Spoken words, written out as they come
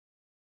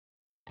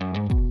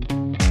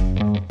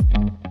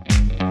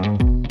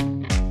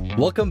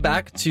Welcome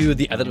back to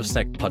the Additive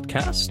Snack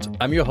podcast.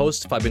 I'm your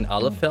host, Fabian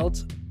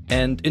Ahlefeld,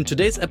 and in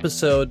today's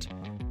episode,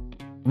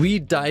 we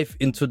dive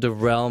into the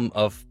realm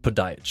of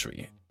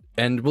podiatry,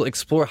 and we'll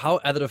explore how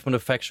additive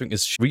manufacturing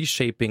is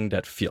reshaping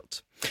that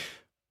field.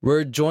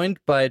 We're joined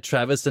by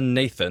Travis and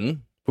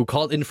Nathan, who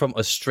called in from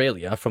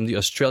Australia, from the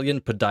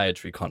Australian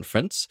Podiatry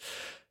Conference.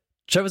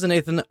 Travis and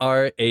Nathan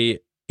are a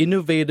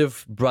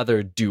innovative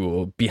brother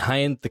duo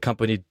behind the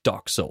company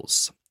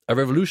DocSoles, a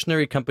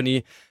revolutionary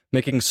company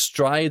making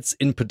strides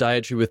in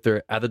podiatry with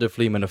their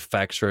additively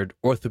manufactured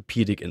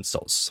orthopedic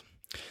insoles.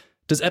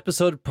 This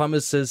episode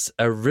promises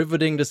a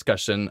riveting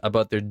discussion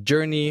about their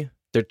journey,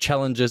 their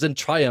challenges and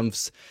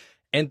triumphs,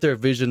 and their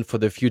vision for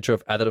the future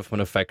of additive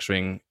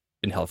manufacturing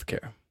in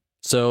healthcare.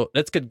 So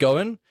let's get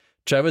going.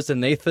 Travis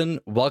and Nathan,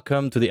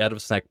 welcome to the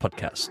Additive Snack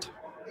podcast.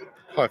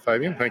 Hi,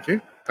 Fabian. Thank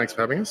you. Thanks for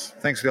having us.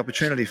 Thanks for the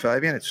opportunity,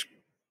 Fabian. It's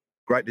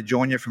great to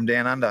join you from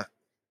down under.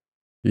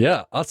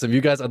 Yeah, awesome.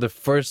 You guys are the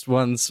first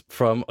ones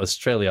from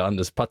Australia on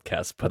this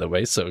podcast, by the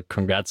way, so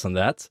congrats on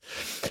that.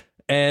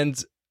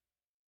 And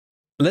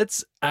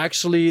let's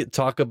actually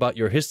talk about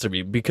your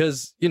history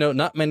because,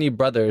 not many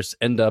brothers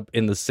end up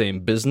in the same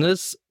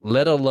business,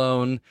 let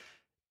alone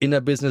in a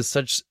business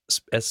such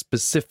as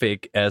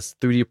specific as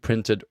 3D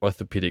printed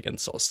orthopedic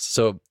insoles.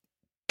 So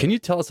can you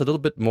tell us a little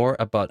bit more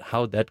about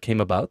how that came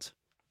about?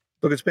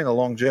 Look, it's been a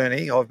long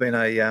journey. I've been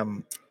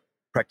a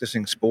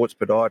practicing sports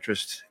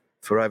podiatrist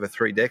for over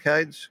 3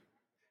 decades.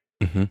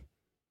 Mm-hmm.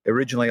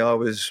 Originally, I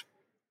was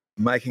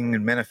making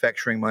and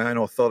manufacturing my own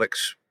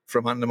orthotics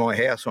from under my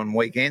house on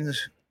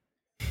weekends,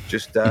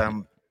 just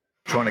trying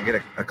to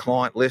get a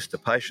client list, a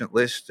patient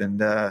list, and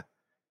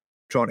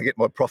trying to get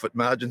my profit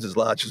margins as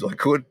large as I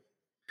could.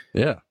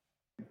 Yeah.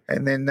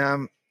 And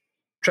then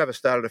Travis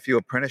started a few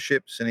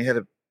apprenticeships and he had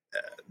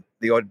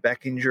the odd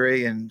back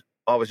injury and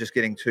I was just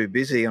getting too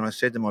busy. And I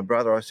said to my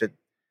brother,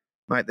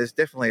 mate, there's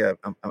definitely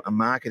a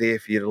market here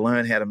for you to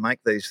learn how to make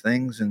these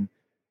things and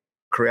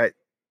create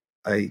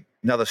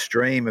another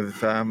stream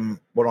of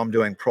what I'm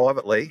doing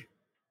privately.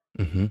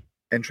 Mm-hmm.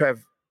 And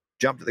Trav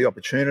jumped at the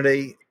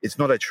opportunity. It's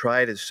not a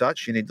trade as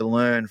such. You need to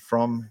learn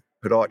from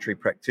podiatry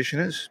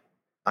practitioners.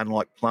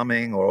 Unlike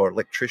plumbing or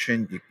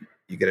electrician,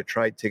 you get a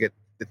trade ticket.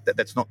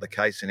 That's not the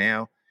case in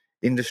our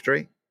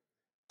industry.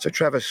 So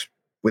Travis,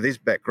 with his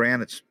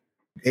background,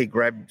 he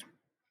grabbed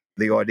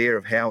the idea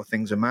of how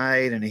things are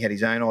made and he had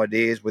his own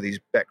ideas with his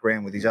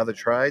background with his other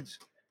trades.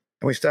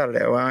 And we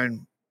started our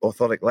own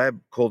orthotic lab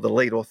called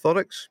Elite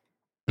Orthotics.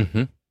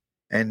 Mm-hmm.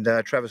 And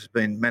Travis has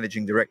been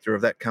managing director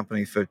of that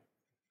company for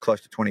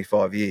close to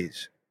 25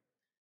 years.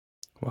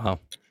 Wow.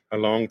 A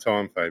long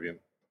time, Fabian.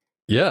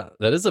 Yeah,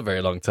 that is a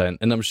very long time.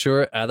 And I'm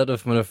sure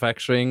additive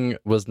manufacturing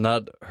was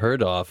not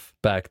heard of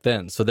back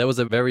then. So that was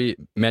a very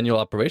manual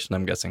operation,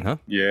 I'm guessing, huh?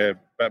 Yeah,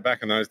 but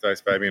back in those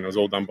days, Fabian, it was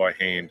all done by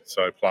hand.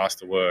 So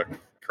plaster work,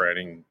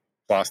 creating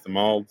plaster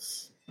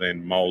molds,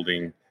 then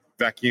molding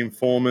vacuum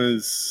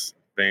formers,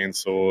 band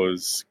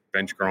saws,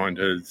 bench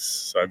grinders.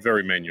 So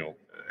very manual.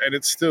 And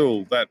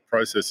that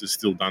process is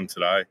still done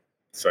today.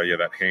 So yeah,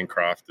 that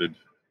handcrafted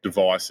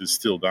device is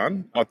still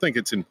done. I think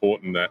it's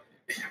important that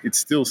it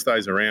still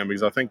stays around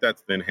because I think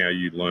that's then how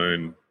you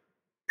learn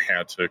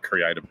how to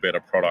create a better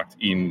product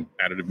in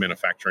additive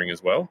manufacturing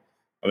as well.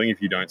 I think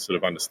if you don't sort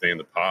of understand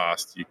the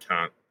past, you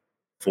can't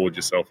forge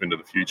yourself into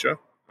the future.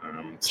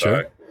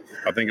 Sure.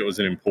 I think it was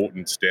an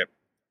important step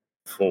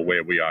for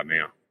where we are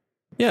now.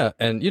 Yeah,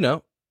 and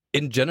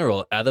in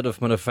general,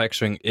 additive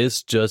manufacturing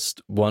is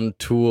just one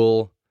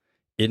tool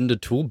in the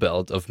tool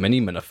belt of many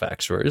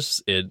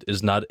manufacturers. It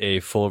is not a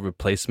full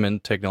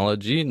replacement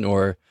technology,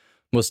 nor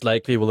most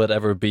likely will it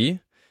ever be.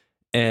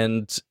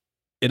 And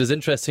it is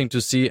interesting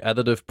to see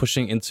additive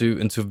pushing into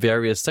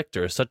various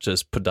sectors, such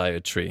as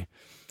podiatry.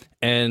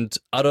 And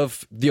out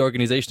of the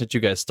organization that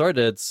you guys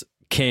started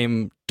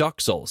came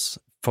DocSoles,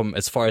 from,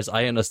 as far as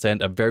I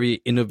understand, a very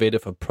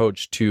innovative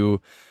approach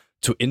to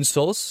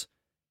insoles.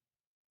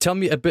 Tell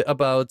me a bit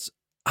about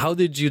how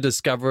did you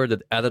discover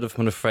that additive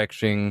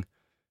manufacturing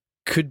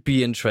could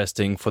be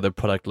interesting for the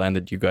product line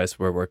that you guys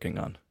were working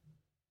on?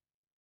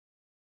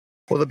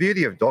 Well, the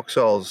beauty of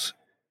DocSoles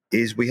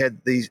is we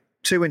had these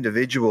 2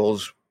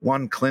 individuals,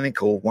 one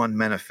clinical, one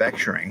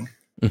manufacturing,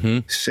 Mm-hmm.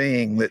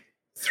 seeing that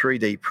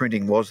 3D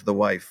printing was the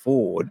way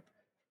forward.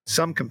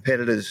 Some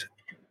competitors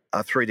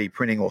are 3D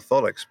printing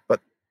orthotics, but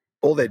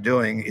all they're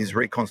doing is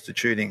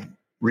reconstituting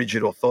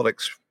rigid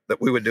orthotics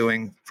that we were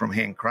doing from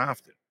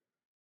handcrafted.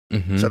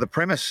 Mm-hmm. So the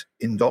premise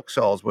in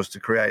DocSoles was to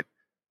create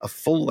a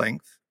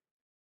full-length,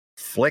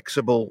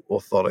 flexible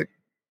orthotic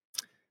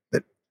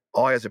that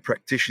I, as a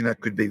practitioner,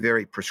 could be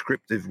very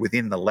prescriptive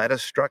within the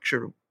lattice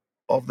structure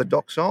of the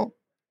DocSole.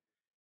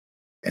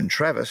 And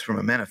Travis, from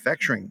a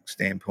manufacturing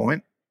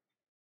standpoint,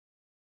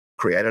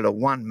 created a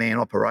one-man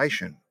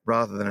operation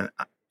rather than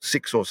a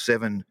 6 or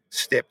 7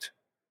 stepped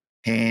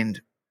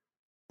hand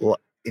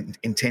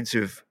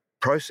intensive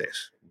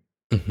process.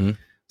 Mm-hmm.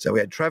 So we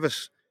had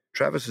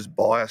Travis's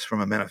bias from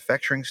a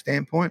manufacturing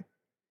standpoint.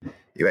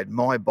 You had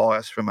my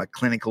bias from a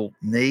clinical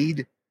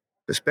need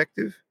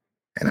perspective.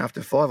 And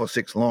after 5 or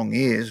 6 long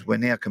years, we're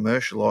now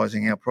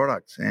commercialising our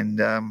products.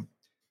 And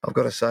I've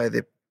got to say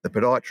that the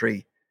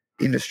podiatry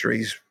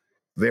industry's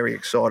very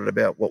excited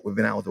about what we've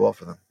been able to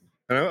offer them.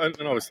 And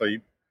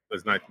obviously,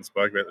 as Nathan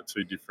spoke about the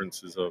two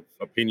differences of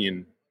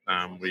opinion,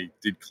 we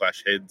did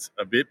clash heads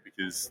a bit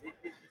because,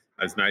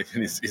 as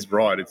Nathan is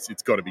right,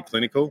 it's got to be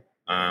clinical.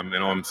 And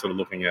I'm sort of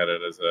looking at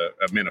it as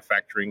a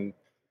manufacturing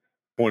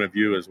point of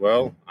view as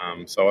well.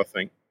 So I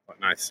think,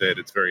 like Nate said,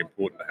 it's very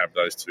important to have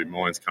those two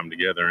minds come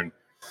together,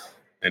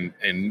 and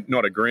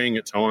not agreeing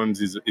at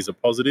times is a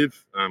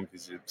positive,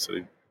 because you sort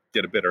of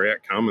get a better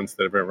outcome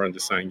instead of everyone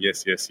just saying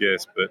yes, yes,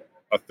 yes. But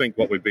I think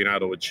what we've been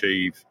able to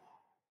achieve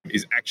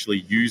is actually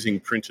using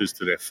printers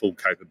to their full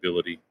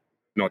capability,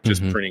 not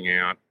just printing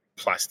out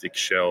plastic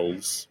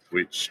shells,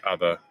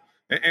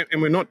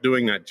 and we're not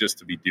doing that just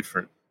to be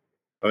different.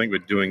 I think we're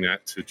doing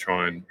that to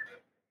try and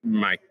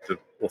make the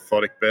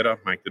orthotic better,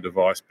 make the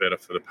device better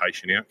for the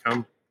patient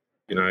outcome.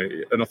 You know,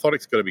 an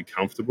orthotic's got to be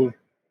comfortable,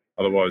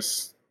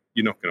 otherwise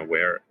you're not going to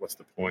wear it. What's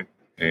the point?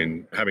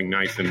 And having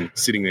Nathan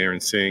sitting there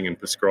and seeing and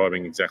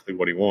prescribing exactly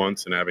what he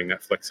wants and having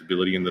that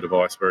flexibility in the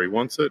device where he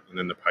wants it, and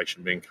then the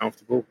patient being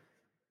comfortable,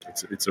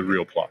 it's a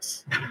real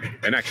plus.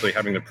 And actually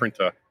having the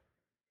printer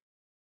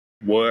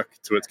work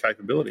to its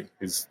capability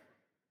is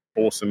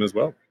awesome as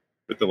well,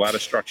 with the ladder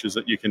structures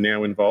that you can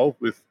now involve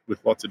with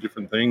lots of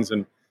different things,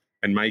 and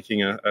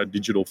making a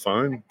digital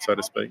phone, so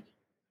to speak.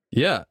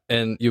 Yeah,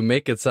 and you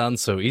make it sound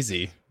so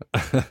easy.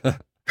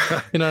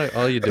 You know,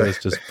 all you do is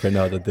just print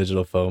out a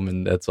digital foam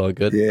and that's all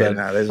good. Yeah,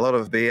 no, there's a lot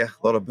of beer,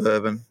 a lot of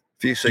bourbon, a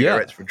few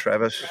cigarettes from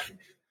Travis.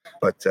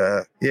 But,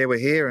 we're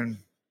here, and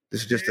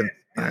this is just an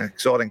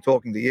exciting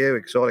talking to you,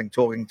 exciting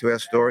talking to our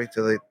story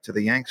to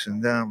the Yanks.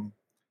 And,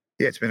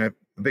 it's been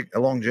a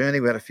long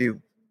journey. We had a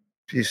few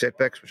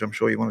setbacks, which I'm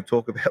sure you want to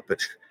talk about,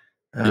 but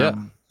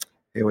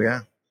here we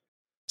are.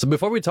 So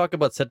before we talk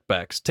about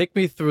setbacks, take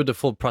me through the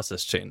full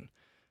process chain.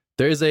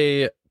 There is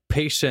a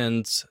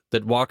patient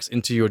that walks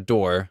into your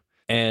door,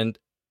 and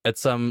at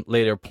some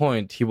later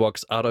point, he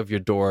walks out of your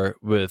door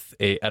with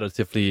a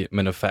additively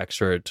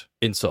manufactured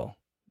insole.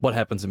 What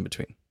happens in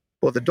between?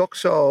 Well, the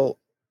Doxol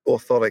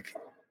orthotic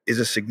is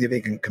a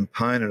significant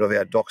component of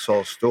our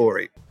Doxol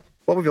story.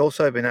 What we've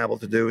also been able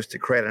to do is to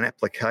create an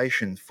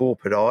application for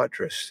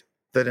podiatrists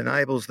that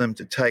enables them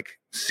to take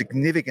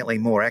significantly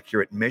more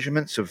accurate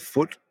measurements of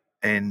foot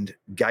and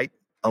gait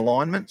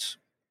alignments.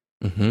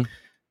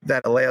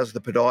 That allows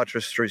the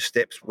podiatrist, through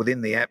steps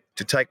within the app,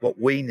 to take what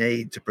we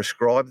need to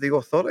prescribe the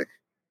orthotic.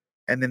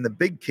 And then the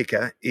big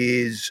kicker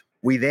is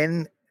we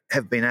then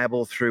have been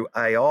able, through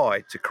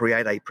AI, to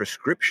create a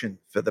prescription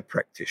for the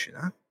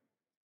practitioner.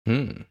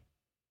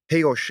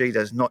 He or she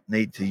does not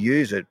need to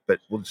use it, but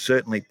will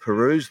certainly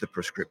peruse the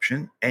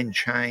prescription and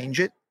change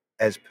it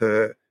as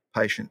per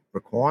patient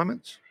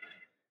requirements.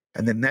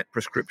 And then that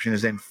prescription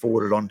is then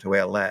forwarded onto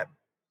our lab.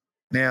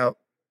 Now,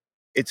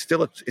 it's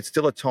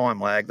still a time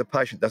lag. The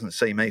patient doesn't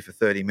see me for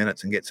 30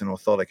 minutes and gets an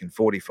orthotic in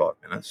 45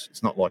 minutes.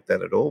 It's not like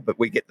that at all, but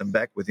we get them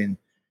back within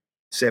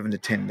 7 to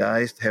 10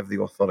 days to have the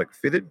orthotic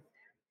fitted.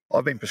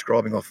 I've been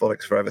prescribing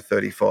orthotics for over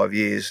 35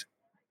 years.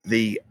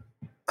 The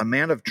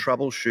amount of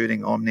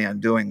troubleshooting I'm now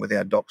doing with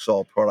our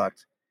Doxol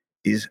product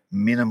is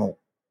minimal.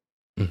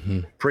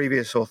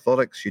 Previous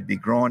orthotics, you'd be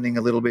grinding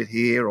a little bit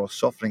here or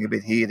softening a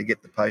bit here to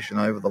get the patient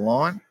over the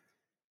line.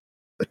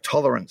 The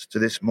tolerance to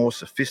this more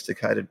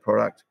sophisticated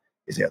product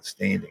is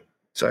outstanding.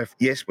 So,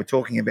 yes, we're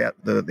talking about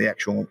the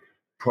actual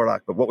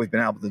product, but what we've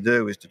been able to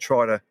do is to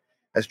try to,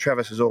 as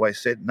Travis has always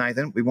said,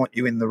 Nathan, we want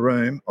you in the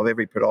room of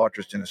every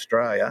podiatrist in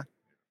Australia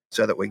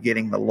so that we're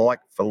getting the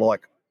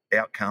like-for-like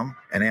outcome,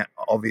 and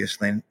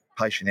obviously then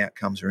patient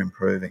outcomes are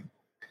improving.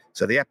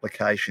 So the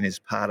application is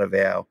part of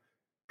our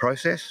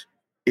process.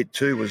 It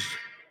too was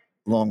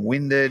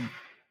long-winded,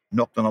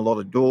 knocked on a lot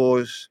of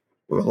doors.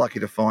 We were lucky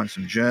to find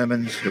some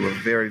Germans who were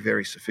very,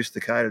 very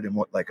sophisticated in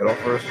what they could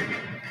offer us.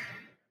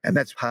 And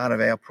that's part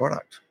of our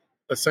product.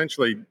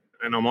 Essentially,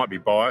 and I might be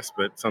biased,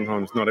 but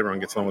sometimes not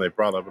everyone gets on with their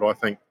brother, but I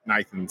think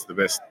Nathan's the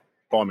best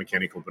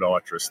biomechanical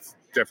podiatrist,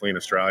 definitely in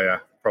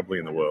Australia, probably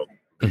in the world.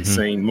 He's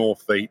seen more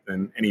feet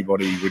than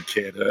anybody would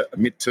care to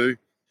admit to.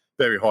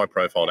 Very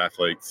high-profile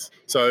athletes.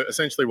 So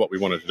essentially what we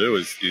wanted to do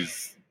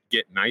is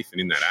get Nathan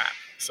in that app.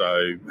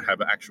 So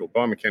have an actual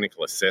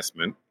biomechanical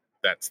assessment.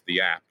 That's the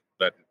app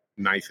that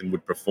Nathan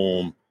would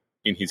perform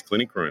in his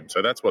clinic room.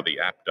 So that's what the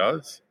app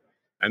does.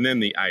 And then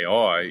the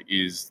AI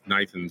is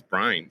Nathan's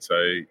brain.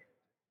 So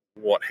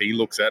what he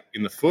looks at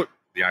in the foot,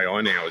 the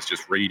AI now is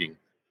just reading.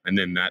 And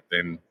then that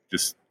then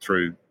just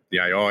through the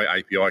AI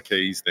API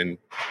keys then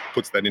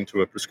puts that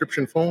into a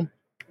prescription form.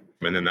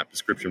 And then that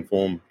prescription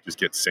form just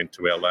gets sent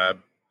to our lab.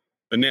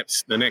 The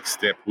next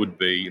step would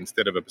be,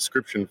 instead of a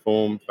prescription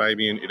form,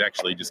 Fabian, it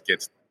actually just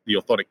the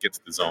orthotic gets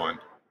designed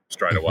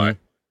straight away.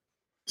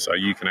 So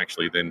you can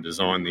actually then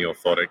design the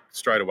orthotic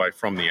straight away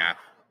from the app.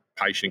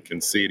 Patient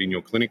can see it in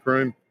your clinic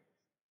room.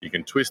 You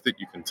can twist it,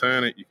 you can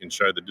turn it, you can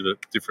show the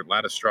different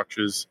ladder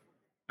structures,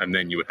 and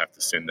then you would have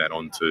to send that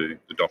on to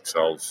the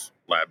Doxol's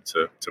lab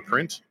to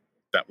print.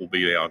 That will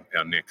be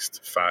our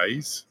next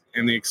phase.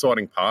 And the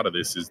exciting part of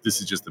this is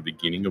just the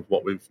beginning of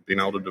what we've been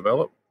able to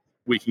develop.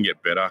 We can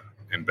get better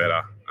and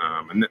better,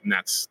 and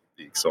that's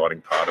the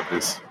exciting part of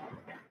this.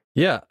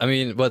 Yeah, I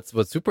mean, what's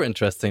super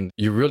interesting,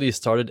 you really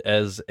started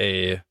as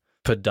a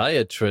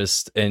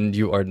podiatrist and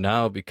you are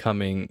now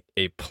becoming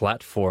a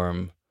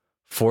platform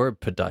for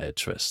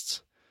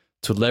podiatrists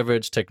to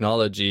leverage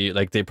technology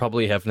like they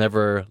probably have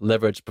never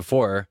leveraged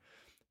before,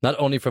 not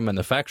only from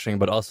manufacturing,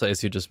 but also,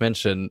 as you just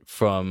mentioned,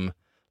 from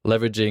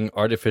leveraging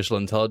artificial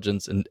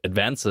intelligence and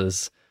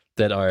advances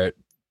that are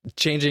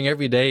changing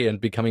every day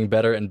and becoming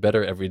better and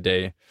better every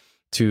day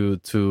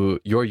to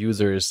your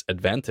users'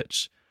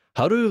 advantage.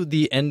 How do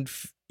the end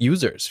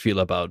users feel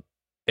about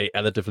a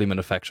additively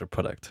manufactured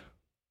product?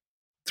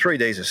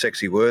 3D is a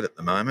sexy word at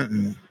the moment,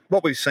 and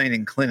what we've seen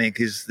in clinic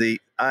is the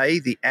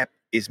app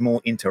is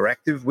more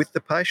interactive with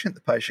the patient.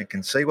 The patient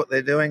can see what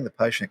they're doing. The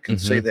patient can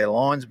see their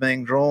lines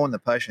being drawn. The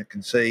patient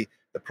can see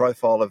the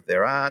profile of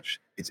their arch.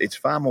 It's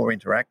far more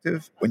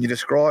interactive. When you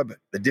describe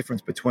the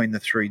difference between the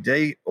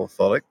 3D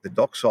orthotic, the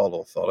doxile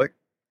orthotic,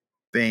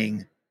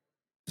 being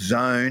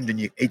zoned,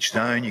 and each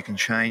zone you can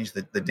change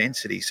the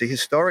density. See,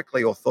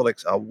 historically,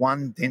 orthotics are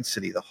one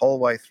density the whole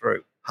way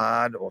through,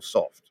 hard or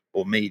soft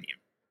or medium.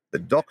 The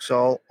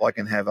doxile, I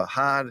can have a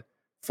hard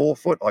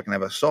forefoot, I can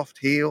have a soft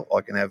heel,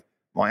 I can have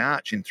my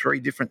arch in three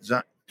different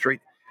zones.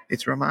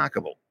 It's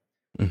remarkable.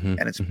 And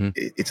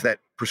it's that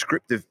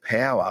prescriptive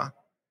power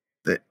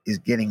that is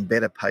getting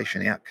better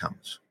patient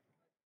outcomes.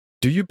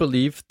 Do you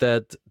believe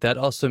that that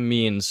also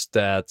means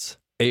that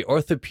a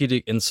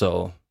orthopedic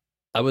insole,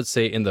 I would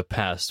say in the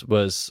past,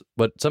 was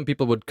what some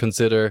people would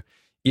consider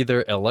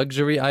either a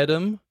luxury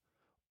item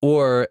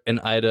or an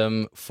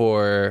item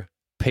for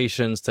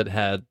patients that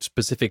had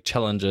specific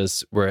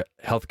challenges where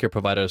healthcare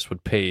providers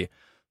would pay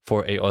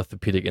for a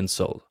orthopedic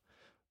insole?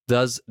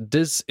 Does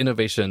this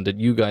innovation that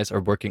you guys are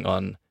working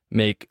on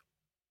make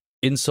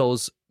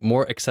insoles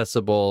more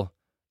accessible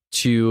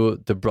to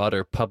the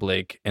broader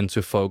public and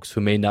to folks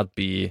who may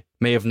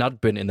have not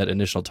been in that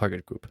initial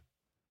target group?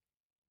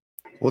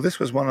 Well, this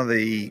was one of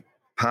the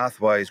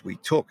pathways we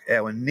took.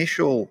 Our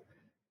initial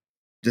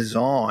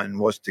design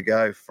was to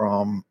go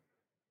from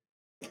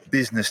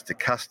business to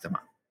customer.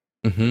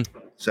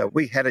 So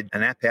we had an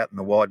app out in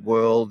the wide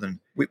world, and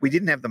we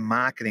didn't have the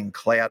marketing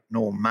clout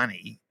nor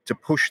money to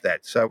push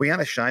that. So we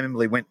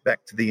unashamedly went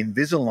back to the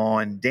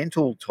Invisalign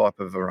dental type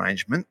of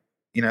arrangement,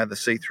 the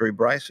see-through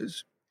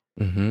braces.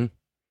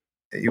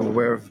 Are you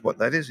aware of what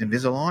that is,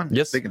 Invisalign?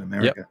 Yes. Big in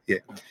America.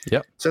 Yep. Yeah.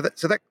 Yep. So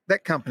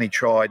that company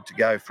tried to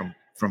go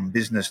from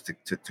business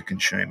to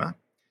consumer.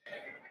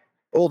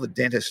 All the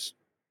dentists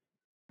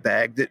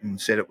bagged it and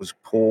said it was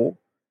poor.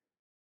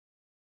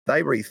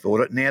 They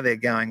rethought it. Now they're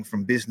going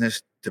from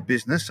business to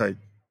business, so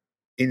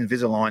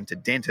Invisalign to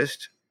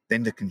dentist,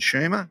 then to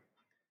consumer.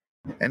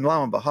 And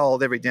lo and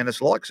behold, every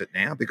dentist likes it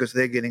now because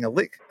they're getting a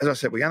lick. As I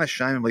said, we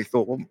unashamedly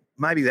thought, well,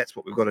 maybe that's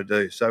what we've got to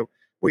do. So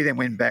we then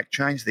went back,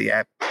 changed the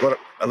app, got it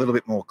a little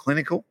bit more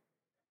clinical,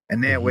 and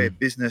now we're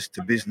business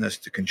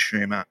to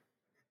consumer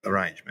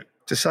arrangement.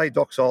 To say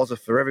doxiles are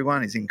for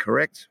everyone is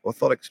incorrect.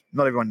 Orthotics,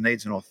 not everyone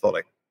needs an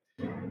orthotic.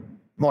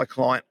 My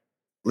client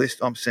list,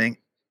 I'm seeing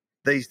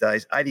these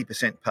days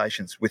 80%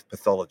 patients with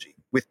pathology,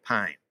 with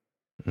pain.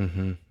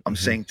 I'm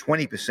seeing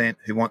 20%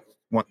 who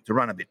want to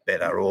run a bit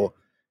better, or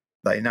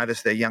they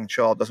notice their young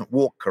child doesn't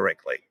walk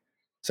correctly.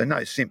 So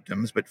no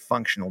symptoms, but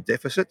functional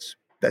deficits.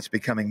 That's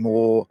becoming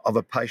more of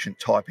a patient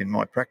type in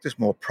my practice,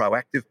 more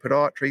proactive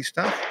podiatry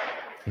stuff.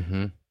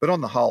 But on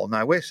the whole,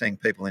 no, we're seeing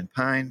people in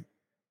pain,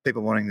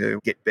 people wanting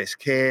to get best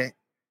care,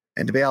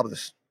 and to be able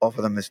to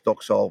offer them this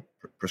doxile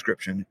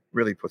prescription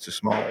really puts a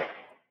smile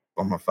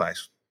on my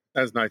face.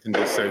 As Nathan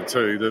just said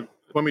too, that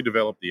when we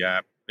developed the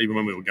app, even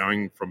when we were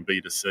going from B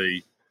to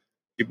C,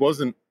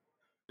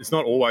 it's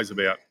not always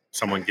about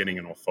someone getting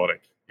an orthotic.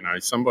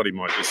 Somebody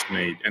might just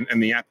need,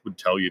 and the app would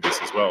tell you this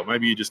as well,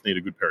 maybe you just need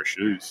a good pair of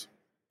shoes.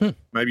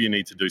 Maybe you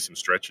need to do some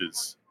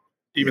stretches.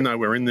 Even though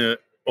we're in the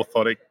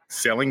orthotic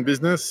selling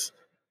business,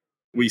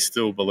 we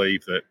still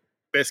believe that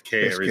best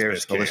care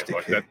is best care.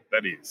 Like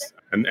that is.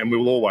 And we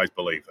will always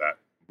believe that.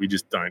 We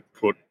just don't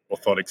put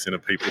orthotics into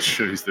people's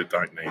shoes that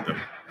don't need them.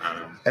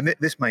 And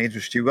this may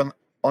interest you.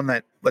 On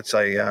that, let's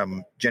say,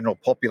 general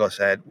populace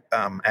app,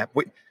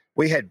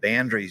 we had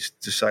boundaries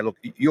to say, look,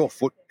 your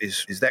foot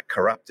is that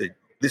corrupted.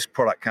 This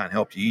product can't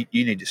help you.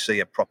 You need to see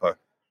a proper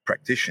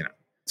practitioner.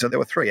 So there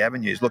were 3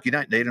 avenues. Look, you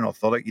don't need an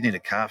orthotic. You need a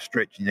calf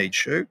stretch. You need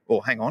shoe.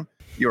 Or hang on,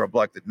 you're a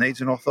bloke that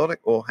needs an orthotic.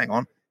 Or hang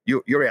on,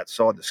 you're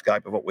outside the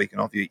scope of what we can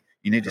offer you.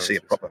 You need to see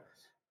a proper.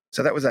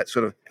 So that was that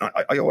sort of.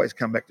 I always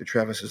come back to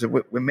Travis and say,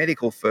 we're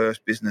medical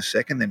first, business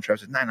second. Then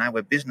Travis says, no,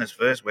 we're business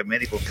first, we're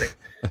medical second.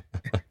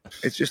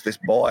 It's just this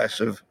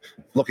bias of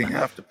looking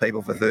after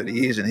people for 30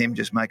 years and him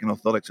just making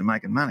orthotics and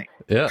making money.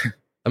 Yeah.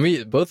 I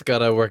mean, both got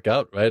to work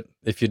out, right?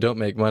 If you don't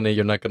make money,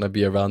 you're not going to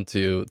be around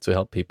to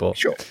help people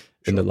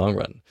in the long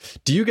run.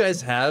 Do you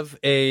guys have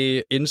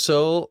a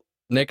insole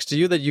next to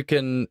you that you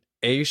can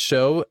A,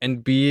 show,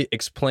 and B,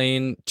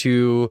 explain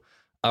to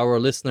our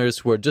listeners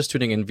who are just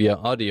tuning in via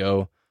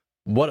audio,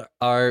 what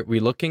are we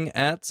looking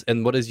at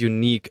and what is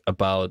unique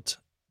about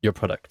your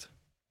product?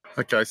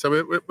 Okay, so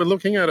we're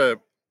looking at a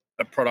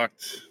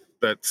product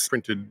that's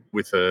printed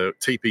with a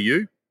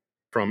TPU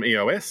from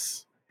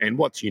EOS. And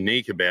what's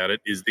unique about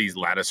it is these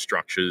lattice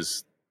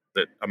structures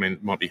that, I mean,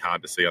 it might be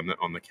hard to see on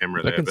the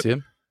camera there. I can see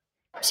them.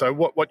 So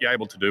what you're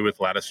able to do with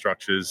lattice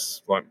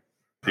structures, like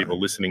people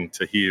listening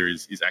to here,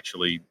 is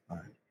actually,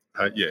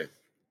 yeah,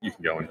 you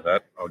can go into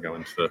that. I'll go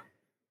into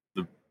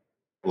the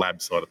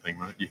lab side of thing,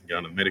 right? You can go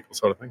into the medical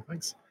side of thing,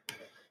 thanks.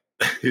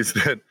 Is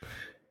that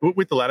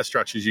with the lattice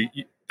structures,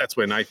 that's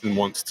where Nathan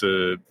wants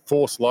to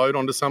force load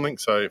onto something.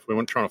 So if we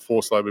want trying to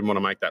force load, we want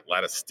to make that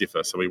lattice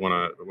stiffer. So we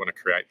want to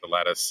create the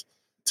lattice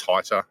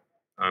tighter,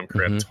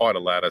 create a tighter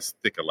lattice,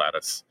 thicker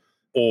lattice,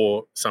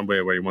 or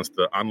somewhere where he wants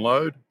to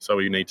unload. So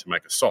we need to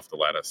make a softer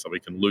lattice so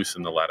we can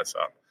loosen the lattice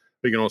up.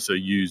 We can also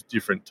use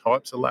different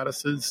types of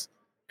lattices.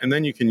 And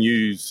then you can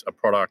use a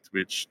product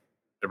which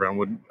everyone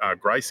would,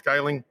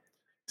 grayscaling.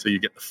 So you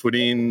get the foot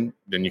in,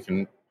 then you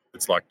can,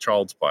 it's like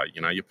child's play.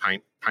 You know, you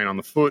paint on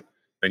the foot,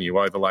 then you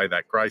overlay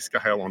that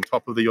grayscale on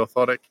top of the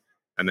orthotic,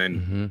 and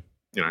then,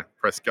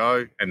 press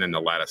go, and then the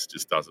lattice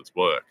just does its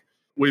work.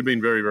 We've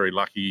been very, very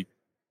lucky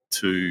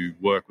to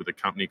work with a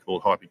company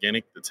called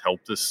Hypergenic that's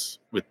helped us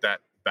with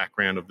that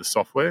background of the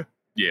software.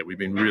 Yeah, we've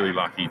been really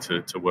lucky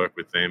to work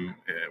with them.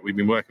 We've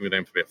been working with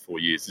them for about 4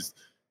 years.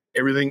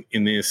 Everything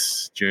in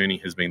this journey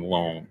has been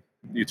long.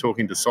 You're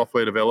talking to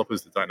software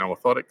developers that don't know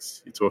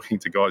orthotics. You're talking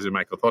to guys who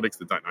make orthotics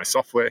that don't know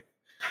software.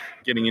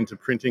 Getting into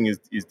printing is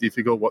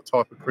difficult. What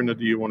type of printer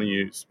do you want to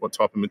use? What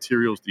type of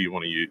materials do you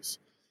want to use?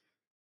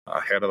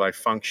 How do they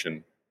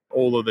function?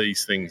 All of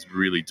these things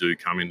really do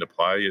come into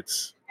play.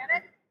 It's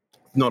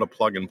not a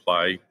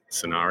plug-and-play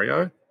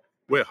scenario.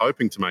 We're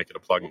hoping to make it a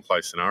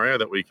plug-and-play scenario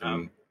that we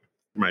can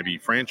maybe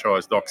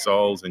franchise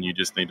DocSols, and you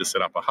just need to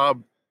set up a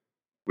hub.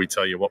 We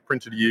tell you what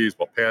printer to use,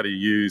 what power to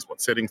use,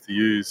 what settings to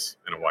use,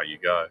 and away you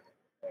go.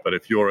 But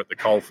if you're at the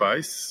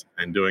coalface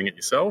and doing it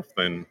yourself,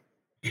 then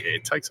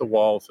it takes a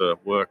while to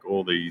work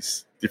all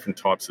these different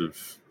types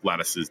of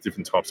lattices,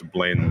 different types of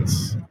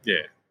blends.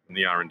 Yeah, and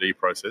the R&D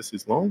process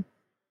is long.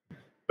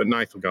 But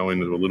Nath will go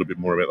into a little bit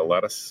more about the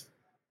lattice.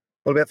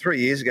 Well, about 3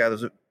 years ago,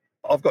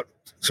 I've got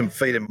some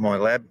feet in my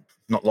lab,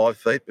 not live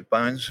feet, but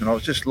bones, and I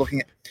was just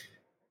looking at,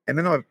 and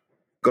then I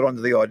got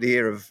onto the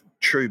idea of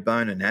true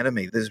bone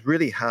anatomy. There's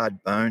really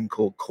hard bone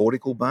called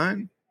cortical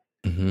bone,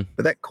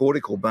 but that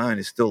cortical bone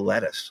is still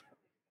lattice.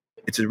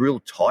 It's a real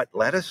tight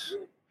lattice.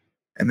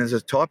 And there's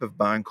a type of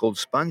bone called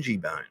spongy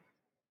bone,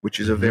 which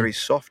is a very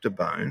softer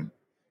bone,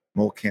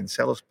 more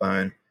cancellous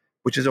bone,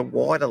 which is a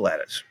wider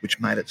lattice, which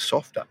made it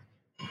softer.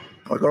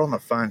 I got on the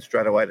phone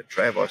straight away to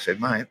Trav. I said,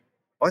 mate,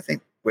 I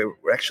think we're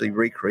actually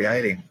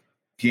recreating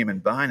human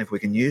bone if we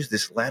can use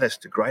this lattice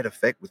to great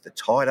effect with the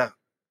tighter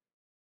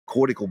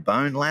cortical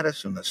bone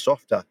lattice and the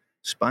softer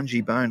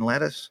spongy bone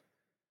lattice.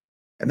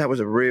 And that was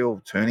a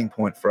real turning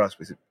point for us.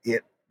 We said, yeah,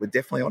 we're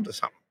definitely onto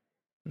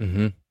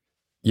something.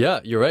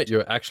 Yeah, you're right.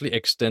 You're actually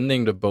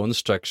extending the bone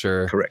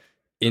structure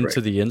into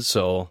the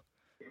insole,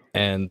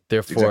 and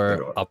therefore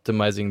exactly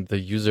optimizing the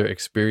user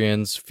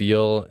experience,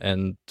 feel,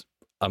 and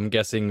I'm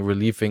guessing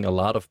relieving a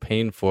lot of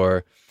pain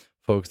for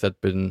folks that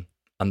have been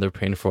under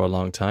pain for a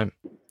long time.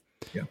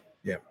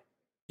 Yeah.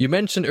 You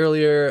mentioned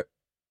earlier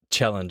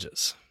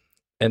challenges,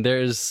 and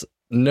there's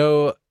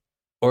no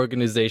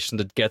organization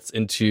that gets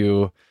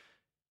into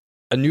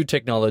a new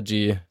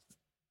technology,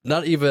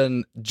 not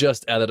even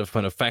just additive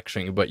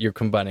manufacturing, but you're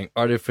combining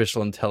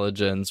artificial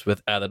intelligence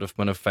with additive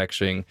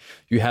manufacturing.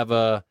 You have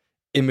a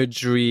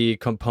imagery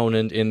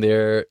component in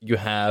there. You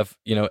have,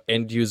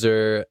 end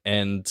user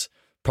and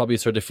probably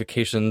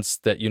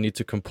certifications that you need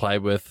to comply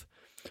with.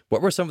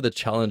 What were some of the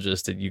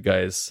challenges that you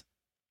guys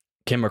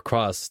came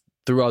across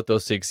throughout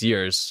those 6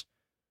 years,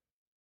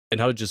 and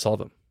how did you solve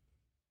them?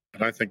 I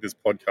don't think this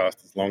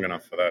podcast is long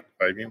enough for that,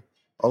 Fabian.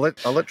 I'll let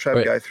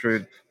Trav go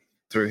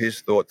through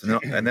his thoughts,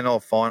 and then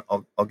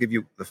I'll give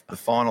you the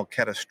final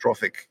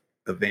catastrophic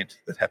event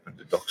that happened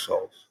to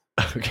DocSols.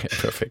 Okay,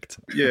 perfect.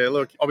 Yeah,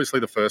 look, obviously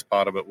the first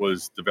part of it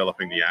was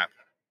developing the app,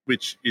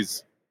 which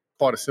is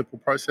quite a simple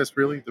process,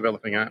 really,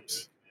 developing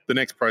apps. The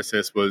next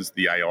process was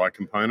the AI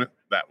component.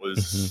 That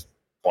was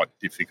quite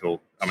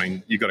difficult. I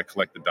mean, you've got to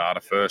collect the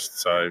data first.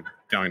 So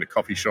going to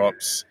coffee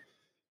shops,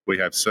 we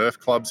have surf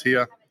clubs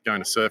here, going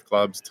to surf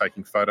clubs,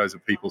 taking photos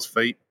of people's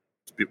feet.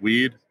 It's a bit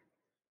weird.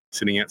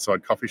 Sitting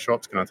outside coffee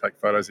shops, can I take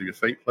photos of your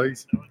feet,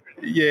 please?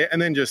 Yeah,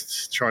 and then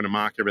just trying to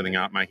mark everything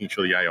up, making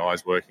sure the AI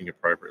is working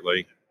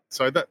appropriately.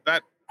 So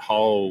that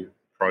whole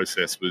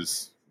process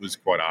was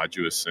quite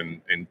arduous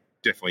and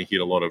definitely hit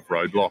a lot of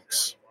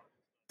roadblocks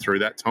through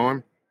that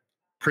time.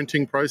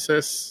 Printing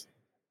process,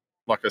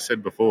 like I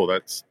said before,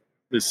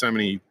 there's so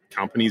many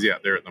companies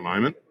out there at the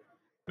moment,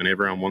 and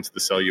everyone wants to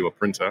sell you a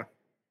printer.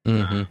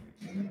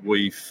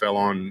 We fell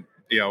on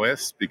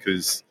EOS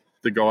because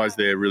the guys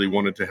there really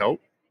wanted to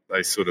help.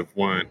 They sort of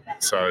weren't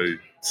so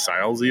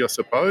salesy, I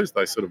suppose.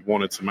 They sort of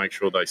wanted to make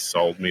sure they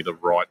sold me the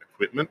right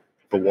equipment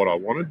for what I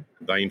wanted.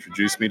 They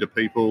introduced me to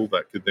people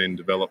that could then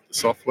develop the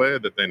software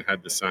that then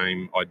had the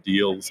same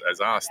ideals as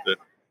us, that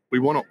we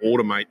want to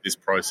automate this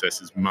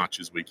process as much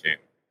as we can.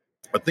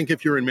 I think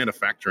if you're in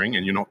manufacturing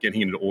and you're not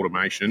getting into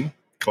automation,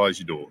 close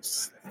your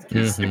doors.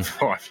 Because in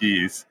 5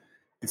 years,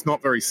 it's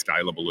not very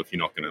scalable if you're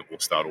not going to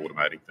start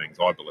automating things,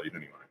 I believe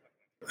anyway.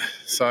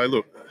 So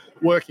look,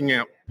 working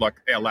out, like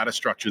our lattice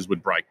structures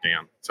would break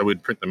down. So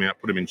we'd print them out,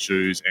 put them in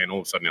shoes, and all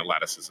of a sudden our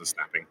lattices are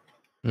snapping.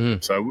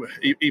 So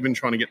even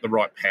trying to get the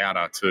right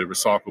powder to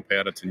recycle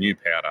powder to new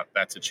powder,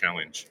 that's a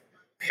challenge.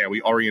 How we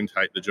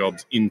orientate the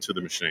jobs into the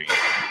machine,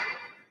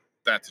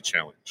 that's a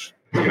challenge.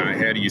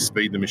 How do you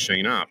speed the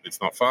machine up? It's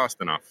not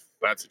fast enough.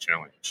 That's a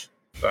challenge.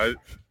 So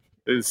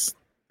there's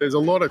a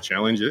lot of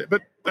challenges,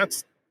 but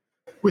that's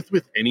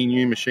with any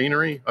new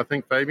machinery, I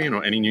think, Fabian,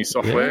 or any new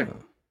software,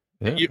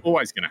 you're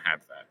always going to have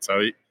that.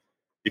 So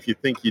if you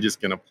think you're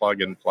just going to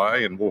plug and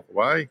play and walk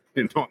away,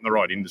 you're not in the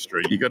right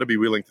industry. You've got to be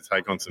willing to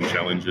take on some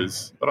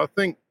challenges. But I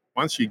think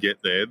once you get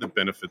there, the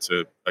benefits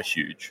are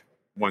huge.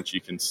 Once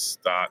you can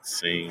start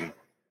seeing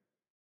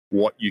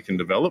what you can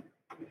develop.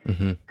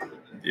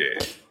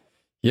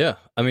 Yeah.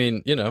 I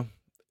mean,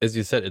 as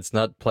you said, it's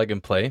not plug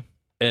and play,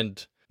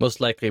 and most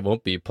likely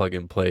won't be plug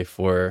and play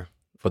for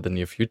the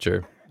near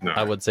future. No.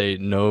 I would say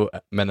no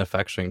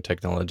manufacturing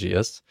technology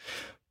is.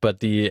 But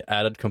the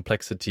added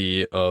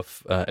complexity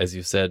of, as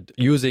you said,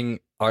 using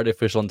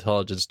artificial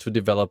intelligence to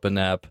develop an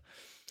app,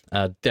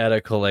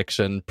 data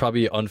collection,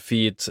 probably on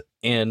feet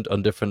and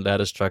on different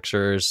lattice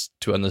structures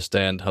to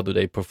understand how do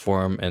they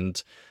perform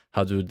and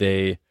how do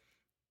they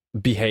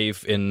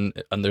behave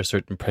under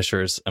certain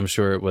pressures. I'm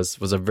sure it was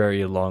a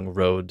very long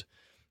road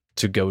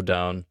to go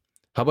down.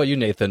 How about you,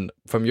 Nathan?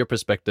 From your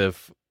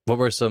perspective, what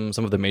were some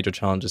of the major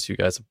challenges you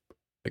guys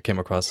came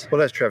across?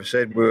 Well, as Travis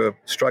said, we were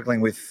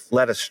struggling with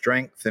lattice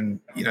strength, and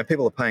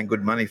people are paying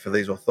good money for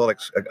these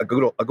orthotics. A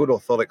good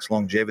orthotics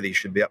longevity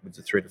should be upwards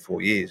of 3 to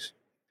 4 years.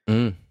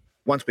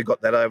 Once we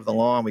got that over the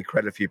line, we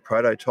created a few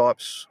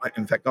prototypes.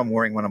 In fact, I'm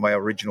wearing one of my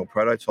original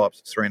prototypes.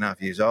 It's 3.5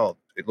 years old.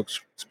 It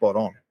looks spot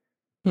on.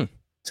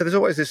 So there's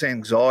always this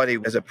anxiety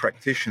as a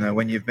practitioner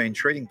when you've been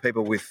treating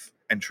people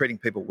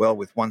well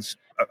with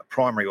a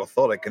primary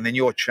orthotic, and then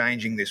you're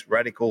changing this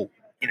radical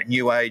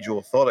new age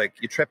orthotic.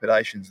 Your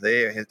trepidation's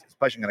there. Is the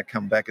patient going to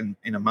come back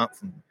in a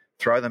month and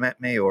throw them at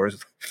me, or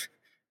is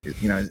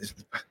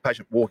the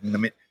patient walking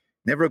them in?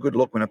 Never a good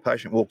look when a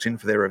patient walks in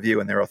for their review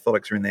and their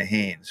orthotics are in their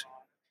hands.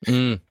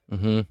 We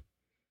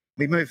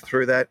moved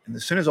through that, and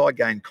as soon as I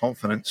gained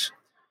confidence,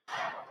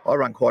 I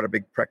run quite a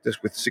big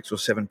practice with 6 or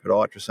 7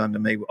 podiatrists under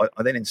me.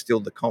 I then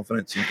instilled the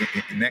confidence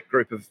in that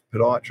group of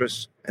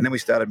podiatrists, and then we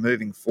started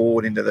moving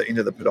forward into the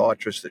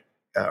podiatrists that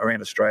around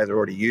Australia that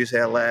already use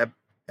our lab,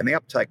 and the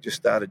uptake just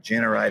started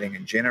generating.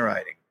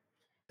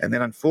 And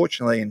then,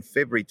 unfortunately, in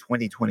February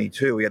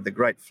 2022, we had the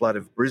great flood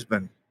of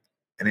Brisbane,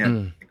 and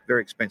our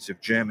very expensive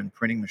German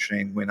printing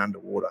machine went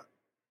underwater.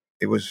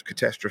 It was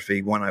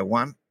catastrophe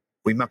 101.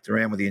 We mucked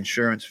around with the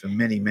insurance for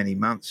many, many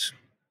months.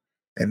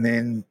 And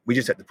then we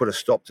just had to put a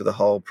stop to the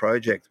whole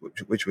project,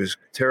 which was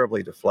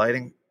terribly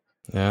deflating.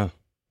 Yeah.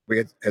 We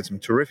had some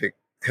terrific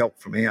help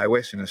from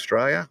EOS in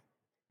Australia.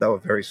 They were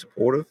very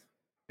supportive.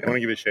 I want to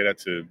give a shout out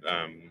to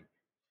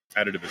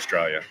Additive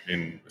Australia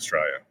in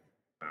Australia.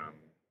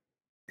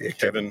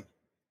 Kevin.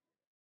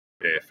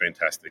 Yeah,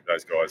 fantastic.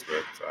 Those guys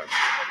were. So,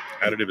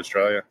 Additive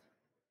Australia.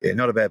 Yeah,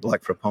 not a bad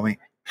bloke for a pommy.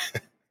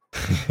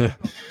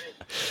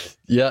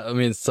 Yeah, I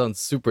mean, it sounds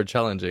super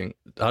challenging.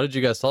 How did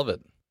you guys solve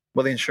it?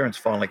 Well, the insurance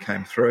finally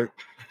came through.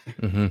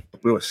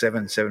 We were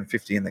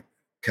 $750 in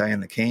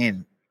the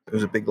can. It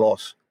was a big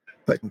loss.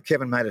 But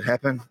Kevin made it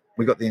happen.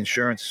 We got the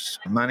insurance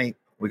money.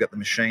 We got the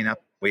machine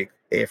up. We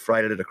air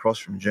freighted it across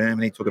from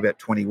Germany. It took about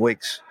 20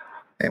 weeks.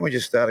 And we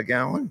just started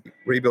going,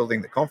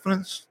 rebuilding the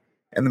confidence.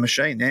 And the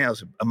machine now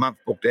is a month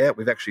booked out.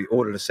 We've actually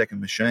ordered a second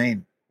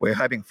machine. We're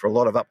hoping for a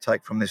lot of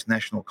uptake from this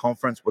national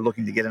conference. We're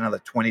looking to get another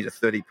 20 to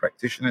 30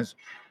 practitioners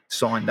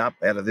signed up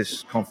out of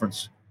this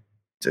conference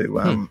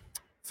to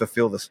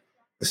fulfill the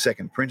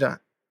second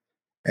printer.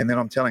 And then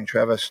I'm telling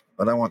Travis,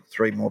 I don't want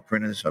 3 more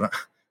printers.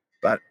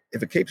 But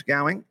if it keeps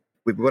going,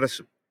 we've got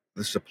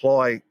the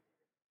supply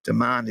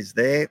demand is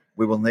there.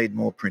 We will need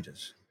more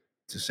printers.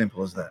 It's as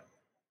simple as that.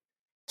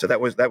 So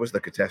that was the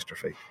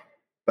catastrophe,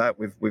 but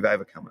we've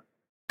overcome it.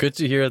 Good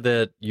to hear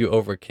that you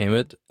overcame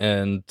it,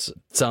 and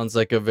it sounds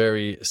like a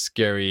very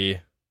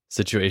scary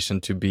situation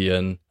to be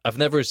in. I've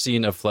never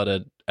seen a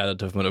flooded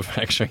additive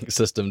manufacturing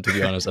system, to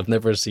be honest. I've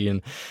never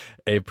seen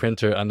a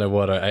printer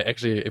underwater. I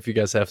actually, if you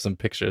guys have some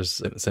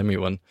pictures, send me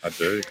one. I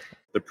do.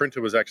 The printer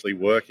was actually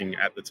working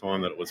at the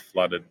time that it was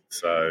flooded,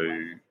 so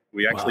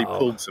we actually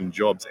pulled some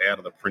jobs out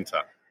of the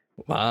printer.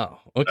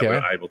 Wow. Okay. That we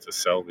were able to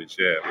salvage.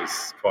 Yeah, it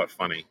was quite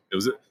funny. It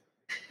was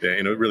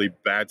in a really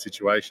bad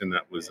situation.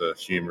 That was a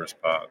humorous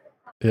part.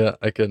 Yeah,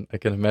 I can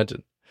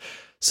imagine.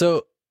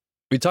 So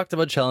we talked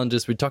about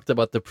challenges. We talked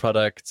about the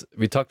product.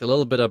 We talked a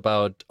little bit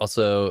about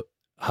also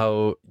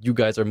how you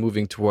guys are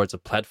moving towards a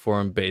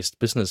platform-based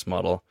business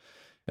model.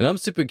 And I'm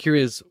super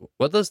curious,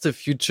 what does the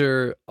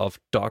future of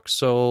dog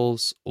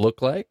soles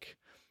look like?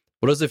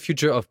 What does the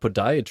future of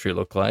podiatry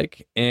look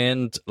like?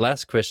 And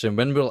last question,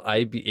 when will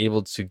I be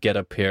able to get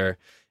a pair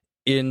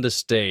in the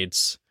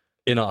States,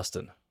 in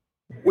Austin?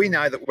 We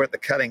know that we're at the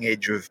cutting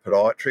edge of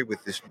podiatry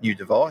with this new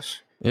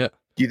device. Yeah.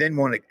 You then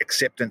want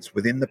acceptance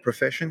within the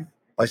profession.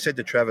 I said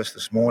to Travis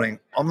this morning,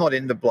 I'm not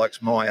into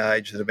blokes my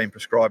age that have been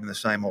prescribing the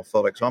same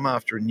orthotics. I'm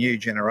after a new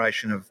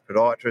generation of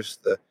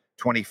podiatrists, the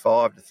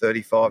 25 to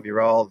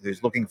 35-year-old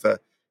who's looking for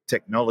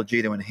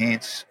technology to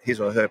enhance his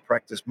or her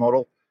practice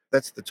model.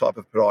 That's the type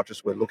of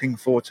podiatrist we're looking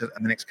for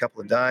in the next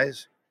couple of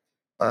days.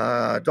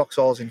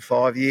 Doxol's in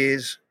 5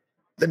 years.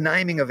 The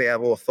naming of our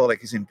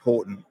orthotic is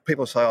important.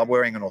 People say, I'm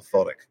wearing an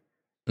orthotic.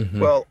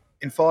 Mm-hmm. Well,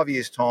 in 5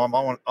 years' time,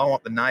 I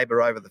want the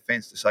neighbour over the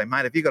fence to say,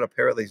 mate, have you got a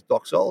pair of these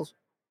Doxols?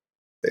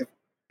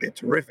 They're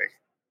terrific.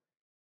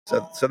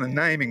 So the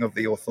naming of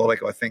the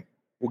orthotic, I think,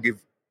 will give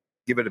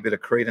it a bit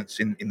of credence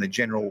in the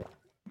general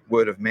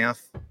word of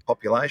mouth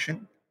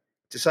population.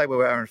 To say where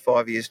we are in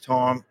 5 years'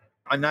 time,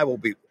 I know we'll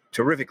be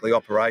terrifically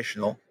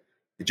operational.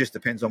 It just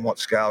depends on what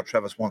scale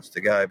Travis wants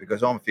to go,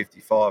 because I'm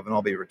 55 and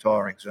I'll be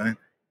retiring soon.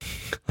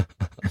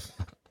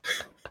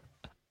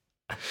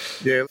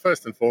 Yeah,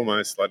 first and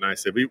foremost, like Nate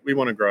said, we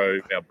want to grow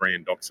our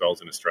brand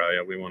Doxols in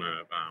Australia. We want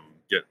to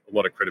get a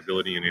lot of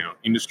credibility in our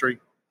industry.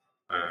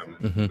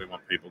 We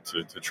want people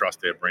to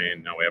trust our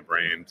brand, know our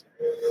brand,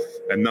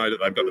 and know that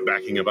they've got the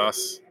backing of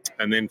us.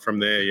 And then from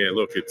there, yeah,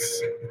 look,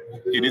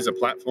 it is a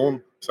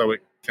platform, so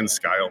it can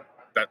scale.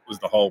 That was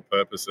the whole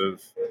purpose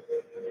of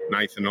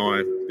Nathan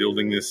and I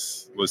building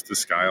this, was to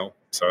scale.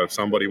 So if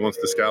somebody wants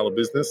to scale a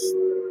business,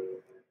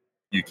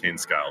 you can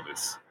scale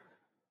this.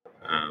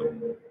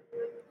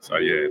 So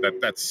yeah,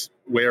 that's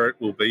where it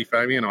will be,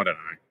 Fabian. I don't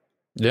know.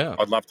 Yeah,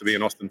 I'd love to be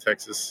in Austin,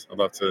 Texas. I'd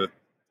love to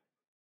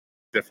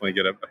definitely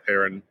get a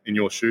pair in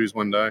your shoes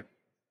one day.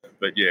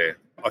 But yeah,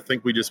 I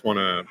think we just want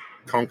to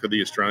conquer the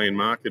Australian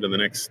market in the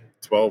next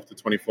 12 to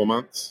 24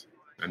 months.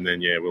 And then,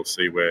 yeah, we'll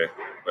see where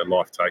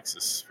life takes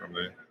us from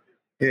there.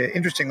 Yeah,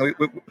 interestingly,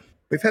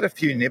 we've had a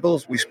few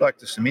nibbles. We spoke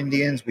to some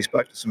Indians. We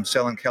spoke to some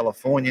Southern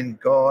Californian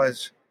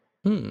guys.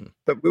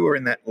 But we were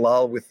in that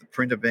lull with the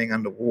printer being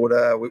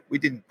underwater. We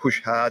didn't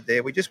push hard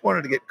there. We just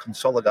wanted to get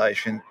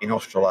consolidation in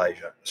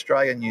Australasia,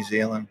 Australia, New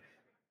Zealand,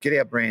 get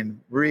our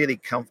brand really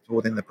comfortable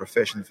within the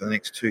profession for the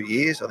next 2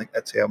 years. I think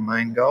that's our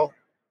main goal.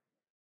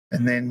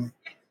 And then,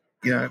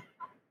 the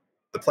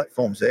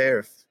platform's there.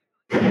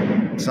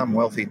 If some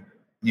wealthy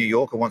New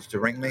Yorker wants to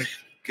ring me,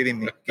 give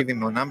him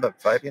my number,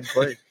 Fabian,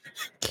 please.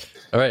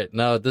 All right.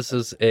 Now, this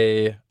is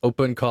a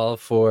open call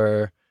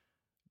for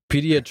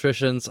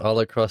pediatricians all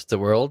across the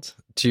world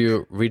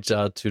to reach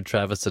out to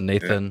Travis and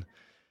Nathan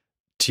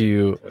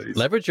to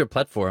leverage your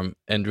platform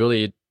and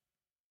really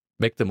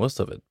make the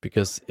most of it,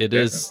 because it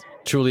is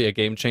truly a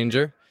game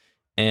changer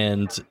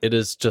and it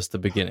is just the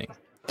beginning.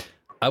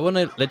 I want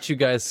to let you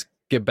guys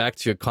get back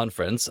to your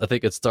conference. I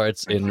think it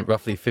starts in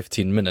roughly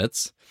 15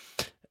 minutes.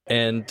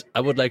 And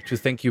I would like to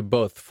thank you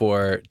both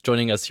for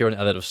joining us here on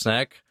Additive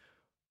Snack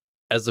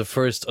as the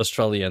first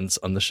Australians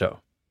on the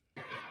show.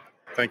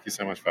 Thank you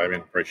so much,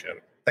 Fabian. Appreciate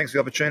it. Thanks for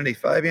the opportunity,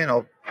 Fabian.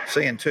 I'll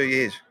see you in 2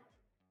 years.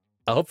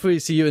 I'll hopefully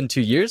see you in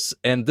 2 years.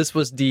 And this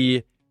was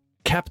the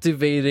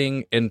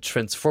captivating and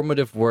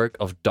transformative work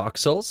of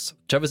Doxols.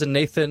 Travis and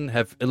Nathan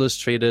have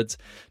illustrated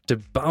the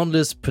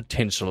boundless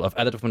potential of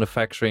additive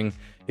manufacturing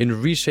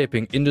in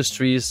reshaping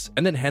industries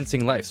and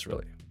enhancing lives,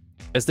 really.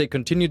 As they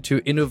continue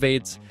to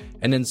innovate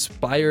and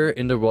inspire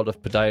in the world of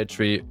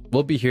podiatry,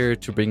 we'll be here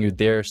to bring you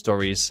their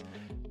stories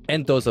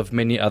and those of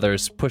many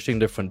others pushing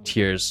the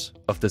frontiers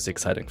of this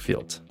exciting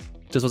field.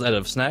 This was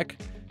Additive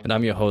Snack, and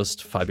I'm your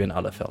host, Fabian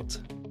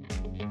Ahlefeldt.